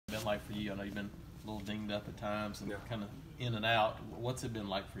been like for you? I know you've been a little dinged up at times and kind of in and out. What's it been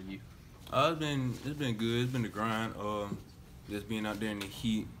like for you? It's been good. It's been the grind. Just being out there in the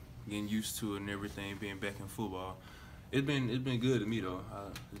heat, getting used to it and everything, being back in football. It's been good to me though.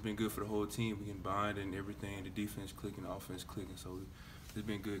 It's been good for the whole team. We getting behind and everything. The defense clicking, the offense clicking. So it's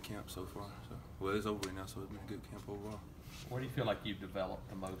been good camp so far. So well, it's over now, so it's been a good camp overall. Where do you feel like you've developed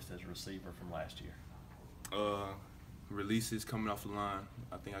the most as a receiver from last year? Releases coming off the line.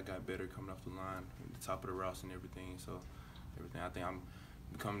 I think I got better coming off the line, at the top of the routes and everything. So everything. I think I'm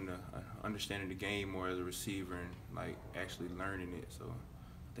becoming understanding the game more as a receiver and like actually learning it. So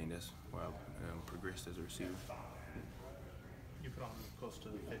I think that's where I've progressed as a receiver. You put on close to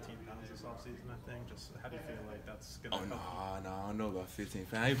 15 pounds this offseason, I think. Just how do you feel like that's going to help? No, I don't know about 15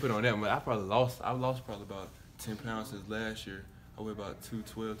 pounds. I ain't put on that, but I've lost probably about 10 pounds since last year. I weigh about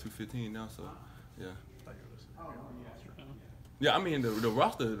 212, 215 now, so yeah. Yeah, I mean the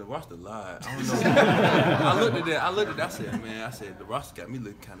roster lied. I don't know. I looked at that. I said the roster got me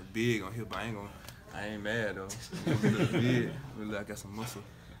looking kind of big on here, but I ain't mad though. It look big. It look like I got some muscle.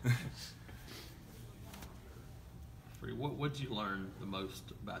 What did you learn the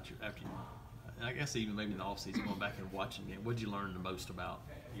most about after you? I guess even maybe in the offseason, going back and watching it, what did you learn the most about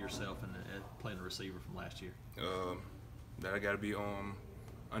yourself and playing a receiver from last year? That I got to be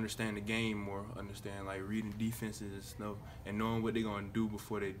understand the game more, understand like reading defenses and stuff, and knowing what they're gonna do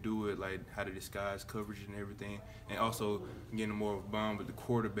before they do it, like how to disguise coverage and everything, and also getting more of a bond with the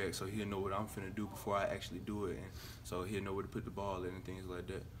quarterback so he'll know what I'm finna do before I actually do it, and so he'll know where to put the ball in and things like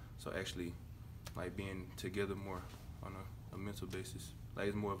that. So actually, like being together more on a mental basis, like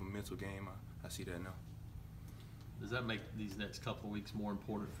it's more of a mental game. I see that now. Does that make these next couple of weeks more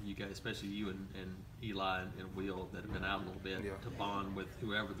important for you guys, especially you and Eli and Will that have been out a little bit, to bond with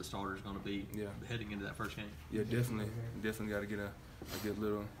whoever the starter is going to be heading into that first game? Yeah, definitely got to get a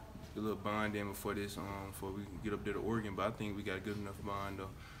little bond in before this, before we get up there to Oregon. But I think we got a good enough bond though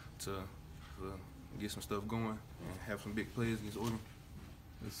to get some stuff going and have some big plays against Oregon.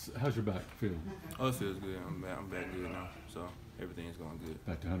 How's your back feel? Oh, it feels good. I'm back good now, so everything is going good.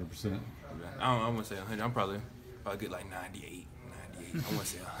 Back to 100%. I wouldn't say 100. I'm probably get like 98. I wouldn't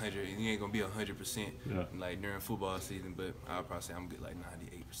say 100. You ain't gonna be 100% like during football season, but I'll probably say I'm good like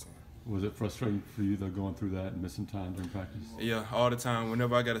 98%. Was it frustrating for you though going through that and missing time during practice? Yeah, all the time.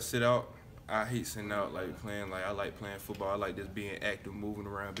 Whenever I gotta sit out, I hate sitting out. Like playing, like I like playing football. I like just being active, moving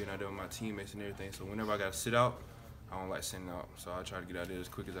around, being out there with my teammates and everything. So whenever I gotta sit out, I don't like sitting out. So I try to get out there as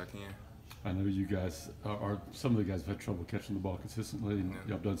quick as I can. I know you guys some of the guys have had trouble catching the ball consistently. And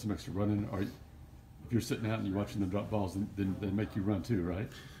y'all have done some extra running. If you're sitting out and you're watching them drop balls, then they make you run too, right?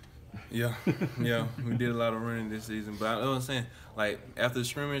 Yeah, we did a lot of running this season. But I know what I'm saying, like after the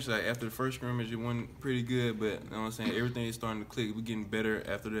scrimmage, like after the first scrimmage, it went pretty good. But you know what I'm saying, everything is starting to click. We're getting better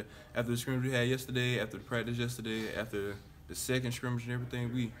after the scrimmage we had yesterday, after the practice yesterday, after the second scrimmage and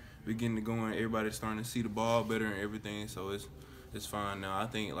everything. We getting it going. Everybody's starting to see the ball better and everything. So it's fine now. I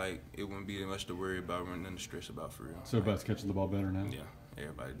think like it wouldn't be much to worry about, nothing to stress about for real. So everybody's catching the ball better now? Yeah.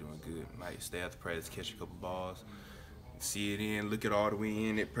 Everybody doing good. Like stay after practice, catch a couple balls, see it in, look at all the way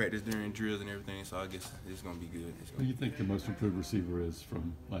in at practice during drills and everything. So I guess it's gonna be good. Who do you think the most improved receiver is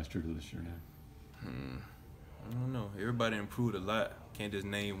from last year to this year now? I don't know. Everybody improved a lot. Can't just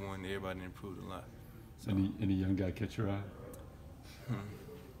name one. Everybody improved a lot. So. Any young guy catch your eye?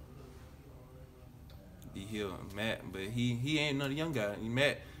 D-Hill, Matt, but he ain't another young guy.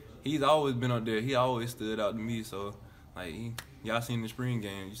 Matt, he's always been up there. He always stood out to me. So like y'all seen the spring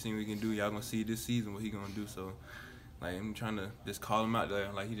game. You seen what he can do. Y'all gonna see this season what he gonna do. So, like, I'm trying to just call him out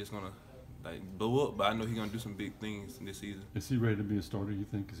there. Like, he just gonna, like, blow up. But I know he gonna do some big things this season. Is he ready to be a starter, you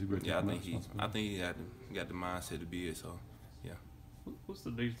think? Is he ready to I think he got the mindset to be it. So, yeah. What's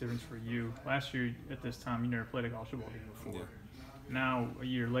the biggest difference for you? Last year at this time, you never played a college football game before. Yeah. Now, a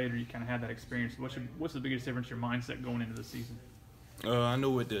year later, you kind of had that experience. What's the biggest difference in your mindset going into the season? I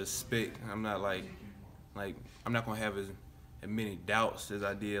know what to expect. I'm not I'm not gonna have as many doubts as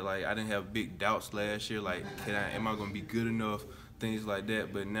I did. Like I didn't have big doubts last year. Like, am I gonna be good enough? Things like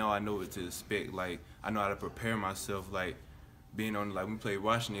that. But now I know what to expect. Like I know how to prepare myself. Like being on, like when we played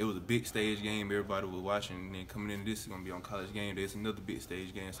Washington, it was a big stage game. Everybody was watching. And then coming into this is gonna be on College game day. It's another big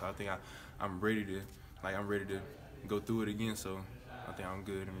stage game. So I think I'm ready to go through it again. So I think I'm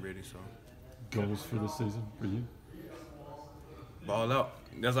good and ready. So goals for this season for you? Ball out.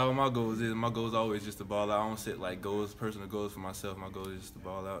 That's all my goals is. My goal is always just to ball out. I don't set like goals, personal goals for myself. My goal is just to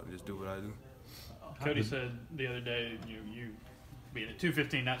ball out and just do what I do. Cody said the other day you being at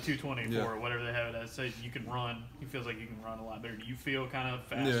 215, not 224, Yeah. or whatever they have it as. So you can run. He feels like you can run a lot better. Do you feel kind of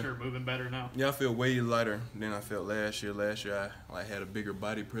faster, moving better now? Yeah, I feel way lighter than I felt last year. Last year I like had a bigger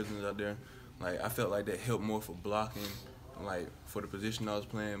body presence out there. Like I felt like that helped more for blocking, like for the position I was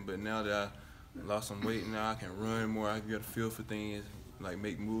playing. But now that I lost some weight, now I can run more. I can get a feel for things, like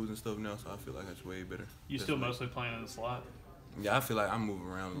make moves and stuff now. So I feel like it's way better. You still mostly playing in the slot? Yeah, I feel like I'm moving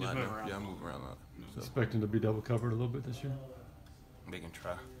around a lot now. Around. Yeah, I'm moving around a lot. So Expecting to be double covered a little bit this year? they can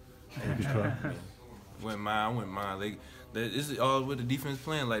try. Maybe try. Wouldn't mind. I wouldn't mind. This is all with the defense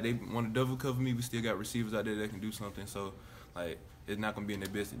playing. Like they want to double cover me. We still got receivers out there that can do something. So like it's not gonna be in their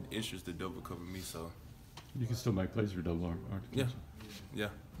best interest to double cover me. So You can still make plays for double arm, aren't you? yeah.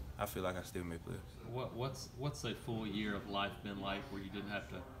 I feel like I still make plays. What's a full year of life been like where you didn't have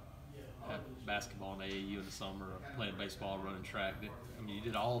to have basketball in AAU in the summer, or playing baseball, running track? I mean, you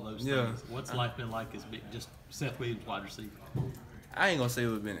did all of those things. What's life been like as just Seth Williams, wide receiver? I ain't gonna say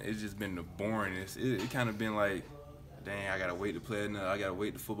it's just been the boringness. It kind of been like, dang, I gotta wait to play another. I gotta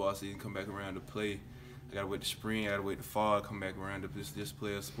wait the football season come back around to play. I gotta wait the spring. I gotta wait the fall come back around to just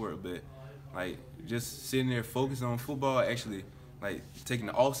play a sport. But like just sitting there focusing on football, actually like taking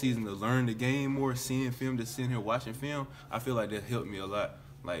the off season to learn the game more, seeing film, just sitting here watching film. I feel like that helped me a lot.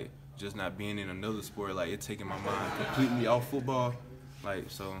 Like just not being in another sport, like it taking my mind completely off football. Like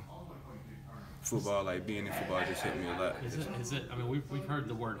so. Football, like being in football, just hit me a lot. Is it? I mean, we've heard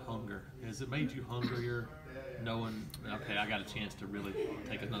the word hunger. Has it made you hungrier, knowing okay, I got a chance to really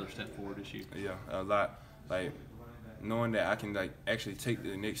take another step forward this year? Yeah, a lot. Like knowing that I can like actually take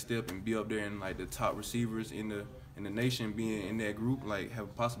the next step and be up there in like the top receivers in the nation, being in that group, like have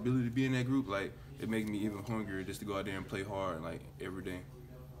a possibility to be in that group, like it makes me even hungrier just to go out there and play hard like every day.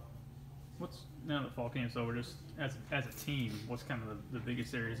 What's now that fall camp's over? Just as a team, what's kind of the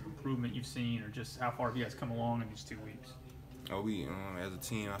biggest areas of improvement you've seen, or just how far have you guys come along in these 2 weeks? Oh, we as a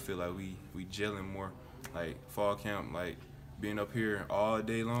team, I feel like we gelling more. Like fall camp, like being up here all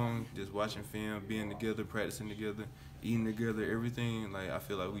day long, just watching film, being together, practicing together, eating together, everything. Like I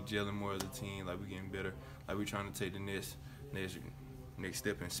feel like we gelling more as a team. Like we getting better. Like we trying to take the next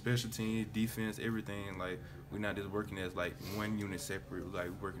step in special teams, defense, everything. Like we're not just working as like one unit separate. We're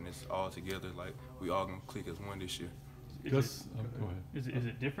like working this all together. Like we all gonna click as one this year. Go ahead. Is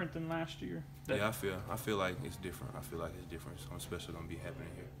it different than last year? Yeah, I feel like it's different. I feel like it's different. Something special gonna be happening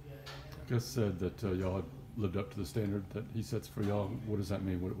here. Gus said that y'all had lived up to the standard that he sets for y'all. What does that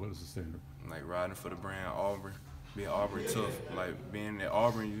mean? What is the standard? Like riding for the brand, Auburn, being Auburn tough. Like being at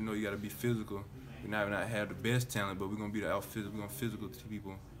Auburn, you know you gotta be physical. We not have the best talent, but we're gonna be the out physical. We're gonna physical to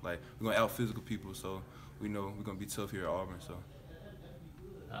people. Like we're gonna out physical people. So we know we're gonna be tough here at Auburn. So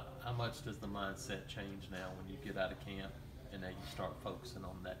how much does the mindset change now when you get out of camp and then you start focusing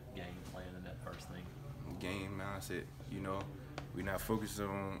on that game plan and that first thing? Game mindset. You know, we're not focusing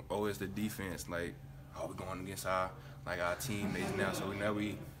on it's the defense. Like we're going against our teammates now. So we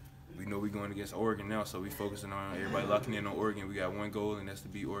know we're going against Oregon now. So we focusing on everybody locking in on Oregon. We got one goal, and that's to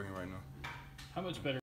beat Oregon right now. How much better